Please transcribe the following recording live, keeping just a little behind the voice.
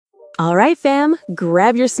All right, fam,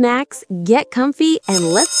 grab your snacks, get comfy, and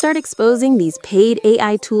let's start exposing these paid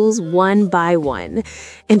AI tools one by one.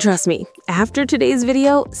 And trust me, after today's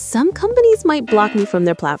video, some companies might block me from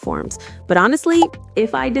their platforms. But honestly,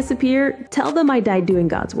 if I disappear, tell them I died doing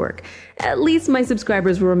God's work. At least my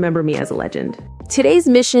subscribers will remember me as a legend. Today's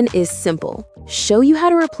mission is simple. Show you how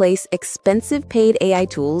to replace expensive paid AI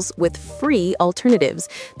tools with free alternatives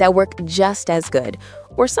that work just as good,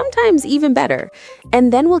 or sometimes even better.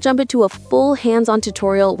 And then we'll jump into a full hands-on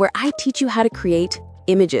tutorial where I teach you how to create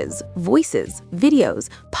images, voices, videos,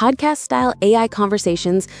 podcast-style AI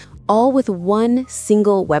conversations, all with one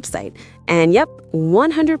single website. And yep,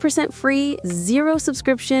 100% free, zero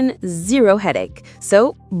subscription, zero headache.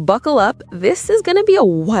 So buckle up, this is gonna be a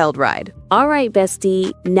wild ride. All right,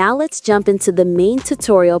 bestie, now let's jump into the main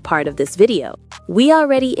tutorial part of this video. We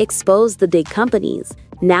already exposed the big companies.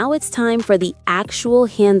 Now it's time for the actual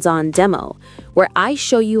hands-on demo, where I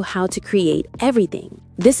show you how to create everything.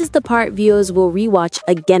 This is the part viewers will rewatch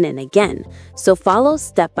again and again, so follow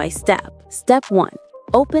step by step. Step 1.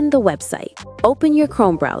 Open the website. Open your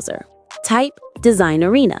Chrome browser. Type Design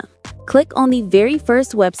Arena. Click on the very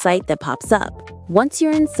first website that pops up. Once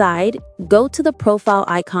you're inside, go to the profile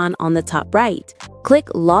icon on the top right. Click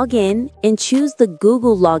Login and choose the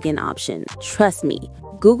Google Login option. Trust me,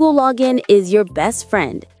 Google Login is your best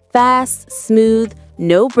friend. Fast, smooth,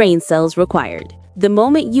 no brain cells required. The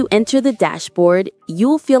moment you enter the dashboard,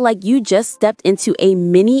 you'll feel like you just stepped into a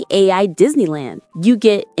mini AI Disneyland. You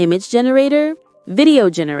get image generator, video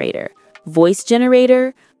generator, voice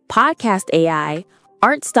generator, podcast AI,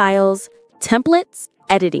 art styles, templates,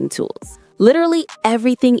 editing tools. Literally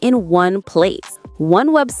everything in one place. One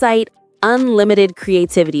website, unlimited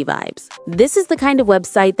creativity vibes. This is the kind of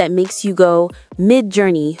website that makes you go,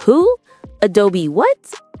 Mid-Journey who? Adobe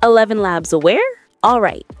what? 11 Labs aware? All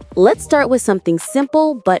right, let's start with something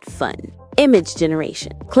simple but fun. Image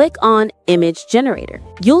generation. Click on Image Generator.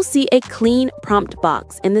 You'll see a clean prompt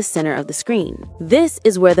box in the center of the screen. This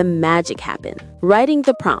is where the magic happens. Writing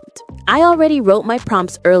the prompt. I already wrote my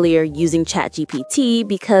prompts earlier using ChatGPT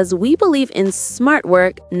because we believe in smart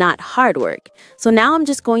work, not hard work. So now I'm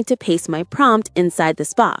just going to paste my prompt inside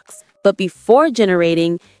this box. But before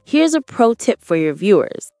generating, here's a pro tip for your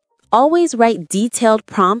viewers. Always write detailed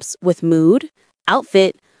prompts with mood,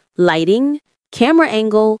 outfit, lighting, camera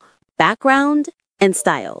angle, background, and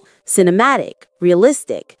style. Cinematic,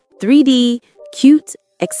 realistic, 3D, cute,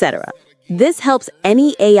 etc. This helps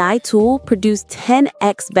any AI tool produce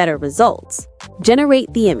 10x better results.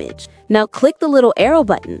 Generate the image. Now click the little arrow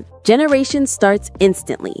button. Generation starts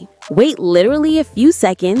instantly. Wait literally a few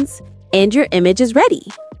seconds, and your image is ready.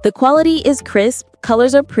 The quality is crisp,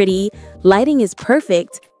 colors are pretty, lighting is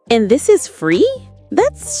perfect, and this is free?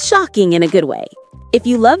 That's shocking in a good way. If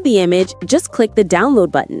you love the image, just click the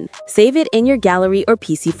download button. Save it in your gallery or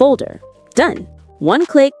PC folder. Done. One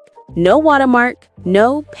click, no watermark,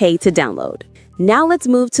 no pay to download. Now let's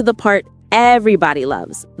move to the part everybody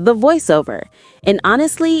loves, the voiceover. And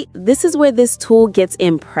honestly, this is where this tool gets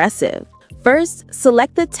impressive. First,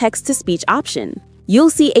 select the text-to-speech option. You'll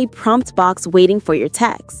see a prompt box waiting for your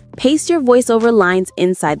text. Paste your voiceover lines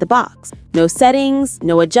inside the box. No settings,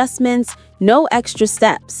 no adjustments, no extra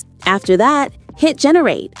steps. After that, hit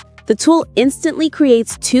generate. The tool instantly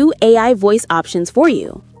creates 2 AI voice options for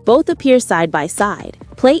you. Both appear side by side.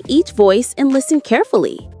 Play each voice and listen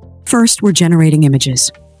carefully. First, we're generating images.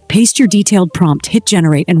 Paste your detailed prompt, hit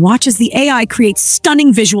generate, and watch as the AI creates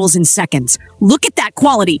stunning visuals in seconds. Look at that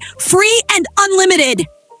quality, free and unlimited.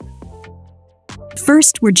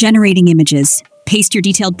 First, we're generating images. Paste your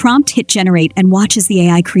detailed prompt, hit generate, and watch as the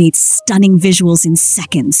AI creates stunning visuals in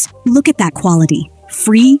seconds. Look at that quality,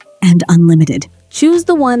 free and unlimited. Choose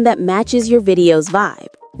the one that matches your video's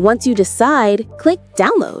vibe. Once you decide, click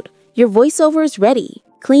download. Your voiceover is ready.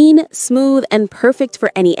 Clean, smooth, and perfect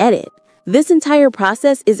for any edit. This entire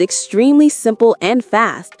process is extremely simple and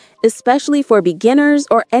fast, especially for beginners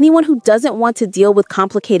or anyone who doesn't want to deal with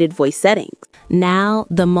complicated voice settings. Now,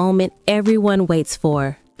 the moment everyone waits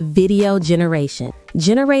for. Video generation.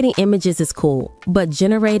 Generating images is cool, but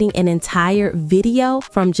generating an entire video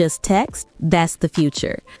from just text, that's the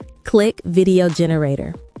future. Click Video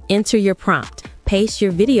Generator. Enter your prompt. Paste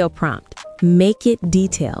your video prompt. Make it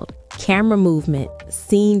detailed. Camera movement,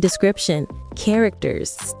 scene description,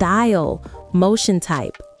 characters, style, motion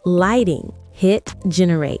type, lighting. Hit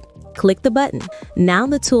Generate. Click the button. Now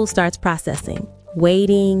the tool starts processing.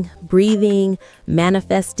 Waiting, breathing,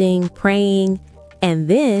 manifesting, praying. And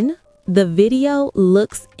then the video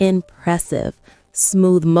looks impressive.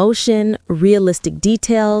 Smooth motion, realistic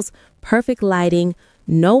details, perfect lighting,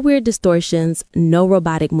 no weird distortions, no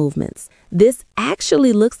robotic movements. This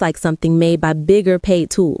actually looks like something made by bigger paid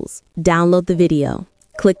tools. Download the video.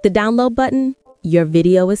 Click the download button. Your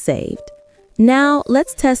video is saved. Now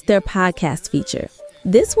let's test their podcast feature.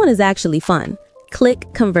 This one is actually fun. Click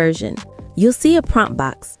conversion. You'll see a prompt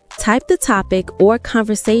box. Type the topic or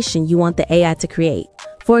conversation you want the AI to create.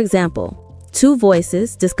 For example, 2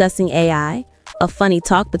 voices discussing AI, a funny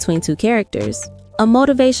talk between 2 characters, a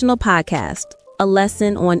motivational podcast, a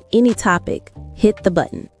lesson on any topic. Hit the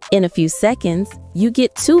button. In a few seconds, you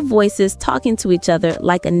get 2 voices talking to each other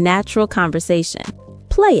like a natural conversation.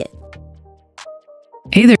 Play it.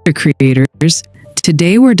 Hey there, creators.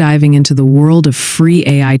 Today we're diving into the world of free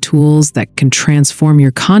AI tools that can transform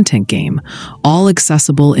your content game, all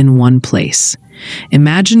accessible in one place.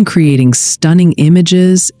 Imagine creating stunning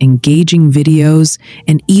images, engaging videos,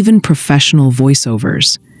 and even professional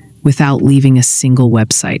voiceovers without leaving a single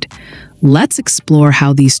website. Let's explore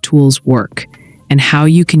how these tools work and how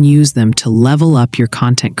you can use them to level up your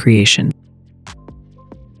content creation.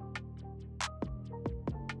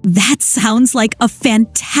 That sounds like a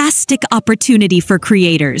fantastic opportunity for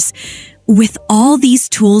creators. With all these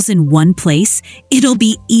tools in one place, it'll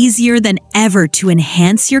be easier than ever to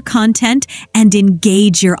enhance your content and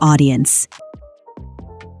engage your audience.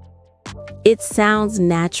 It sounds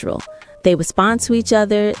natural. They respond to each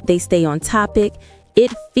other, they stay on topic.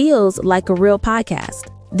 It feels like a real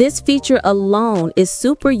podcast. This feature alone is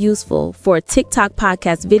super useful for TikTok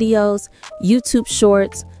podcast videos, YouTube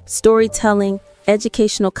shorts, storytelling,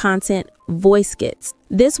 educational content, voice skits.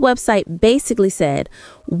 This website basically said,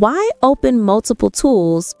 why open multiple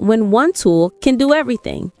tools when one tool can do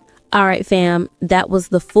everything? All right, fam, that was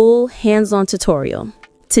the full hands-on tutorial.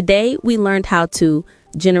 Today, we learned how to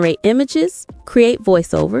generate images, create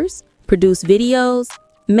voiceovers, produce videos,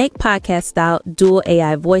 make podcast-style dual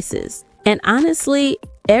AI voices. And honestly,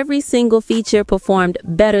 every single feature performed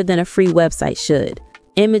better than a free website should.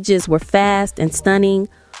 Images were fast and stunning.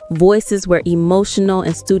 Voices were emotional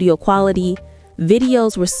and studio quality.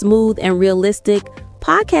 Videos were smooth and realistic.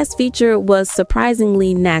 Podcast feature was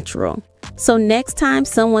surprisingly natural. So next time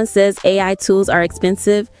someone says AI tools are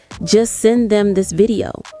expensive, just send them this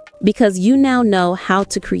video, because you now know how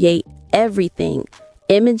to create everything: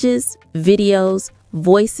 images, videos,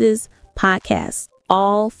 voices, podcasts,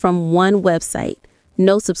 all from one website.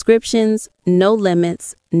 No subscriptions, no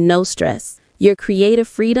limits, no stress. Your creative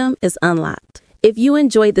freedom is unlocked. If you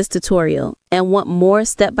enjoyed this tutorial and want more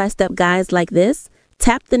step-by-step guides like this,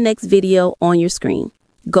 tap the next video on your screen.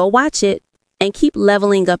 Go watch it and keep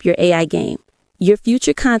leveling up your AI game. Your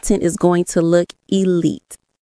future content is going to look elite.